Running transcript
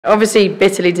Obviously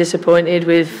bitterly disappointed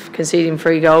with conceding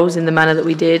 3 goals in the manner that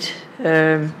we did.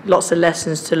 Lots of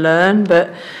lessons to learn,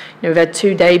 but we've had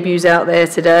 2 debuts out there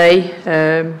today.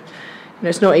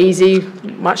 It's not easy,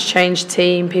 much changed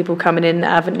team, people coming in that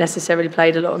haven't necessarily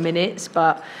played a lot of minutes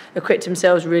but equipped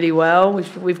themselves really well.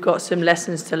 We've got some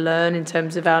lessons to learn in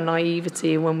terms of our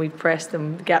naivety when we've pressed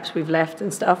and the gaps we've left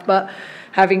and stuff. But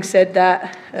having said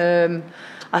that,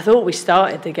 I thought we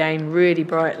started the game really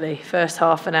brightly. First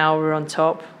half an hour we were on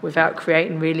top without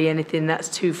creating really anything that's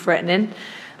too threatening.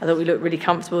 I thought we looked really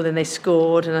comfortable, then they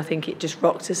scored and I think it just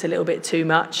rocked us a little bit too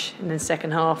much. And then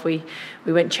second half we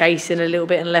went chasing a little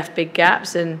bit and left big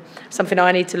gaps. And something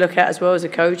I need to look at as well as a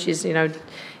coach is,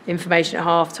 information at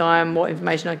half time, what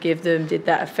information I give them, did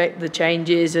that affect the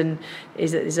changes and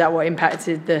is that what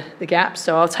impacted the gaps?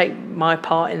 So I'll take my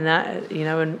part in that,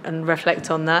 and reflect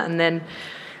on that. And then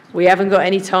we haven't got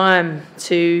any time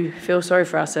to feel sorry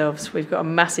for ourselves. We've got a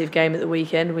massive game at the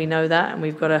weekend, we know that, and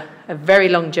we've got a very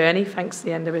long journey, thanks to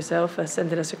the NWSL for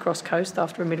sending us across coast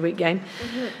after a midweek game.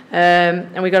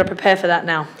 And we've got to prepare for that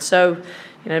now. So,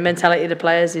 the mentality of the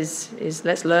players is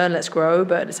let's learn, let's grow,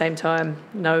 but at the same time,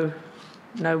 no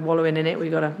wallowing in it,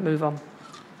 we've got to move on.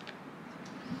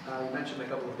 You mentioned a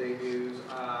couple of debuts,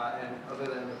 and other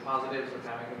than the positives of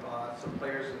having some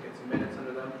players and get some minutes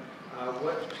under them,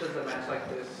 what does a match like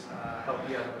this help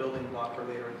you as a building block for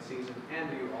later in the season? And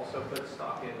do you also put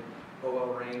stock in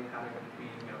OL Reign having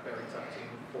being a very tough team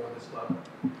for this club?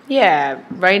 Yeah,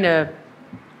 Reign have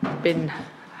been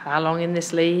how long in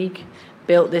this league?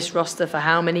 Built this roster for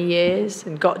how many years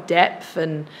and got depth,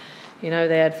 and they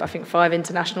had I think 5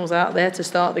 internationals out there to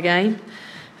start the game.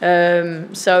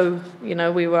 So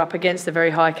we were up against a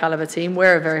very high caliber team.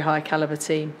 We're a very high caliber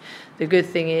team. The good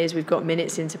thing is we've got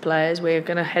minutes into players. We're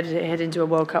going to head into a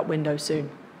World Cup window soon.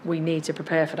 We need to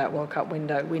prepare for that World Cup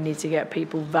window. We need to get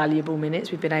people valuable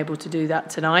minutes. We've been able to do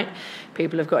that tonight.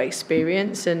 People have got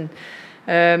experience, and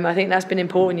I think that's been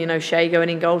important. Shay going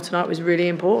in goal tonight was really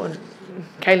important.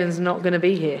 Kaylin's not going to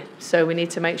be here, so we need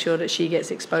to make sure that she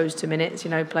gets exposed to minutes.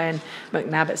 Playing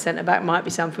McNabb at centre-back might be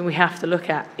something we have to look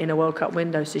at in a World Cup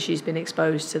window, so she's been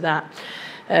exposed to that.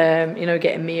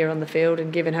 Getting Mia on the field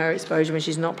and giving her exposure when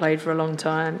she's not played for a long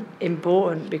time,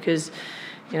 important, because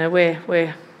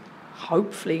we're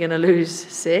hopefully going to lose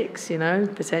 6,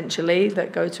 potentially,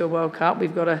 that go to a World Cup.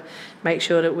 We've got to make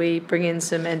sure that we bring in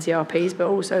some NTRPs, but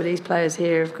also these players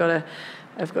here have got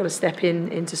to step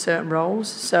into certain roles.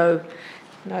 So,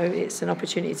 it's an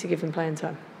opportunity to give them playing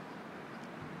time.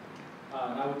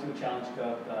 Now with 2 Challenge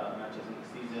Cup matches in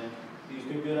the season, do you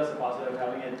still view it as a positive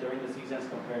having it during the seasons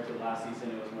compared to last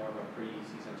season? It was more of a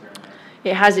pre-season tournament.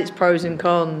 It has its pros and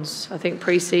cons. I think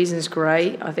pre-season's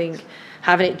great. I think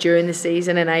having it during the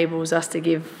season enables us to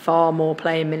give far more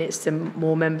playing minutes to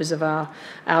more members of our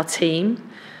team.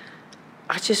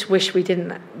 I just wish we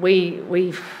didn't.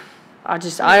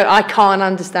 I can't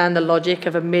understand the logic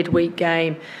of a midweek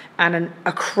game and an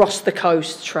across the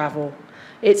coast travel.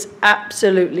 It's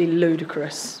absolutely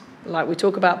ludicrous. Like, we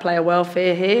talk about player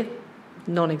welfare here,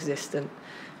 non-existent.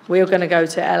 We're going to go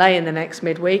to LA in the next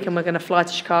midweek and we're going to fly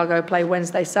to Chicago, play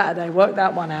Wednesday, Saturday, work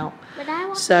that one out. But I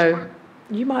watch that.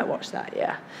 You might watch that,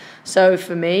 yeah. So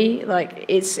for me,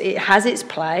 it has its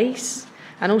place.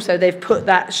 And also they've put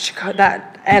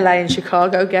that LA and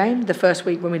Chicago game the first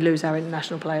week when we lose our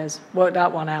international players. Worked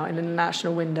that one out in the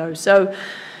national window. So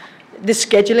the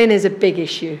scheduling is a big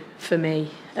issue for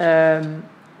me. In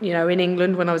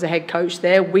England, when I was a head coach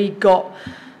there, we got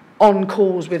on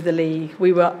calls with the league.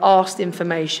 We were asked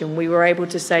information. We were able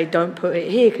to say, don't put it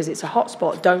here because it's a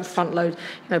hotspot. Don't front load.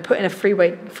 Put in a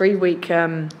three-week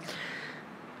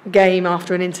game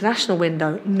after an international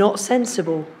window. Not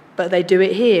sensible. But they do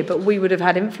it here. But we would have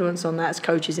had influence on that as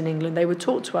coaches in England. They would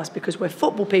talk to us because we're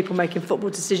football people making football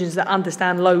decisions that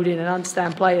understand loading and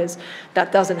understand players.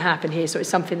 That doesn't happen here, so it's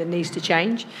something that needs to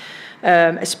change.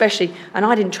 Especially, and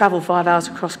I didn't travel 5 hours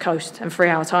across coast and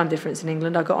 3-hour time difference in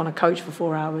England. I got on a coach for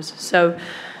 4 hours. So,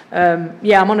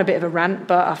 I'm on a bit of a rant,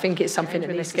 but I think it's something that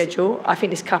needs to schedule. I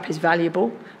think this cup is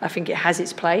valuable. I think it has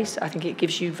its place. I think it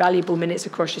gives you valuable minutes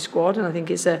across your squad, and I think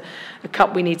it's a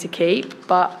cup we need to keep.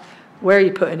 But where are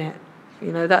you putting it?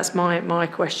 That's my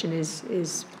question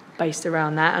is based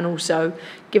around that. And also,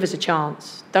 give us a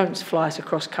chance. Don't fly us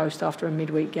across coast after a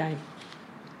midweek game.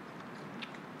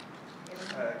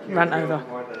 Rant over.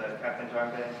 More the captain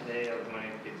tournament today. I was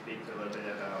wondering if you could speak to a little bit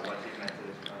about what you meant to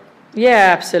this club.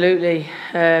 Yeah, absolutely.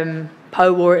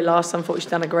 Poe wore it last. I thought she's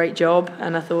done a great job,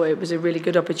 and I thought it was a really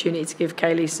good opportunity to give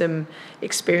Kaylee some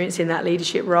experience in that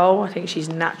leadership role. I think she's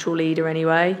a natural leader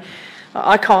anyway.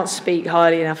 I can't speak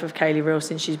highly enough of Kaylee Real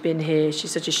since she's been here.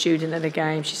 She's such a student of the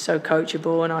game. She's so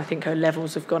coachable, and I think her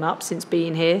levels have gone up since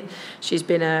being here. She's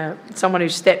been someone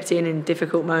who's stepped in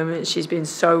difficult moments. She's been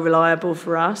so reliable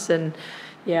for us, and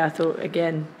yeah, I thought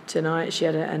again tonight she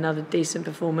had another decent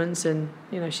performance, and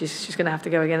she's going to have to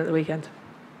go again at the weekend.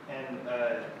 And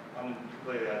on a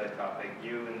completely other topic,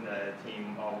 you and the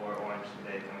team all wore orange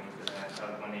today coming into the match.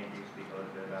 I was wondering if you could speak a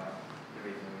little bit about the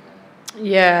reason you did that.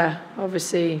 Yeah,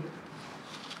 obviously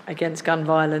against gun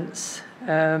violence.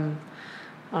 I'm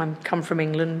come from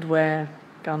England where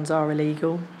guns are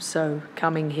illegal, so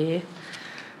coming here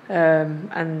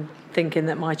and thinking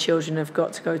that my children have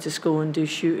got to go to school and do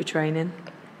shooter training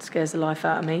scares the life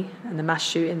out of me. And the mass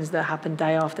shootings that happen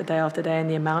day after day after day, and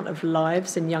the amount of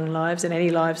lives and young lives and any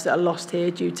lives that are lost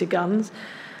here due to guns,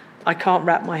 I can't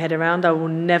wrap my head around. I will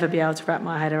never be able to wrap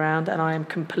my head around, and I am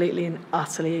completely and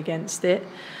utterly against it.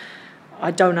 I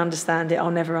don't understand it.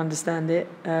 I'll never understand it.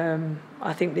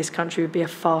 I think this country would be a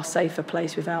far safer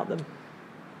place without them.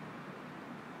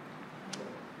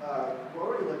 What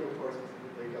were you looking for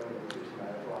specifically going into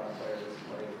tonight? A lot of players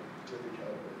playing with each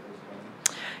other for the first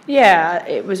time. Yeah,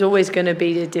 it was always going to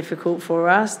be difficult for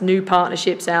us. New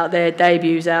partnerships out there,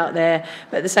 debuts out there.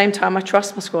 But at the same time, I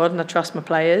trust my squad and I trust my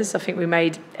players. I think we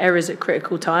made errors at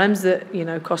critical times that,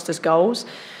 cost us goals.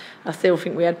 I still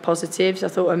think we had positives. I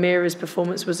thought Amira's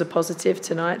performance was a positive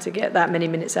tonight to get that many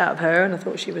minutes out of her, and I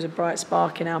thought she was a bright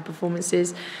spark in our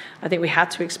performances. I think we had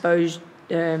to expose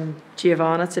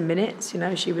Giovanna to minutes.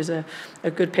 She was a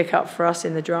good pickup for us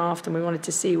in the draft, and we wanted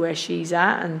to see where she's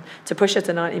at, and to push her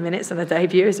to 90 minutes on a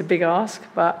debut is a big ask,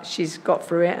 but she's got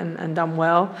through it and done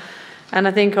well. And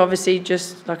I think obviously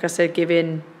just, like I said,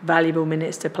 giving valuable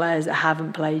minutes to players that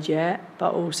haven't played yet,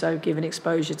 but also giving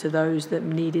exposure to those that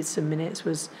needed some minutes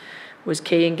was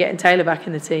key, and getting Taylor back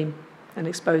in the team and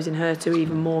exposing her to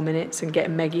even more minutes and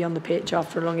getting Meggie on the pitch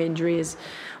after a long injury.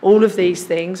 All of these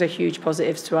things are huge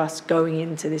positives to us going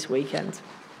into this weekend.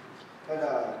 And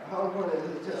how important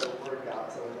is it to work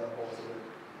out some of the holes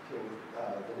in the team,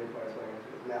 the new players playing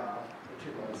now,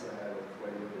 2 months ahead of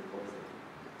when you were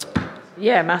supposed to?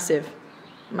 Yeah, massive.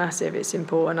 It's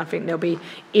important. I think there'll be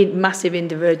massive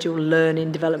individual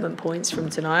learning development points from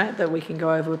tonight that we can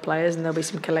go over with players, and there'll be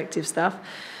some collective stuff.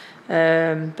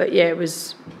 But yeah,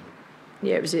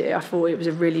 I thought it was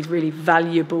a really, really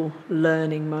valuable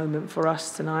learning moment for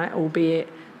us tonight, albeit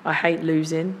I hate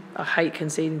losing. I hate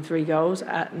conceding 3 goals,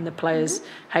 and the players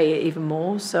hate it even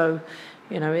more. So,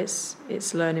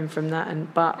 it's learning from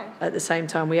that. But at the same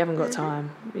time, we haven't got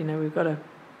time. We've got to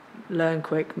learn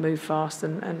quick, move fast,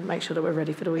 and make sure that we're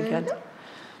ready for the weekend.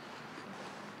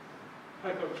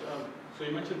 Hi, Coach. So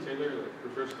you mentioned Taylor, her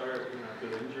first start after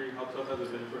the injury. How tough has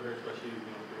it been for her, especially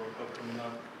the World Cup coming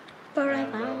up?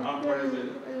 And, how important is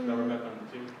it that we're back on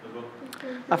the team as well?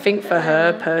 I think for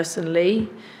her personally,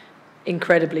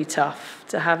 incredibly tough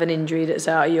to have an injury that's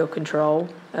out of your control,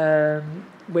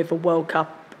 with a World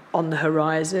Cup on the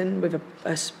horizon, with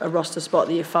a roster spot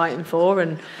that you're fighting for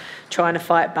and trying to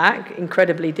fight back.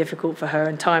 Incredibly difficult for her,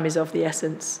 and time is of the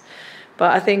essence.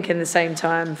 But I think in the same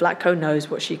time, Vlatko knows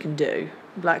what she can do.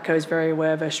 Vlatko is very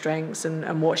aware of her strengths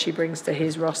and what she brings to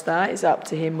his roster. It's up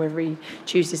to him whether he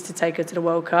chooses to take her to the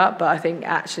World Cup. But I think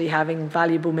actually having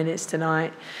valuable minutes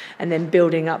tonight and then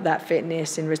building up that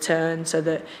fitness in return so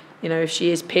that, if she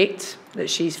is picked, that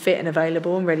she's fit and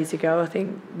available and ready to go, I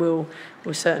think will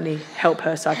certainly help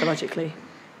her psychologically.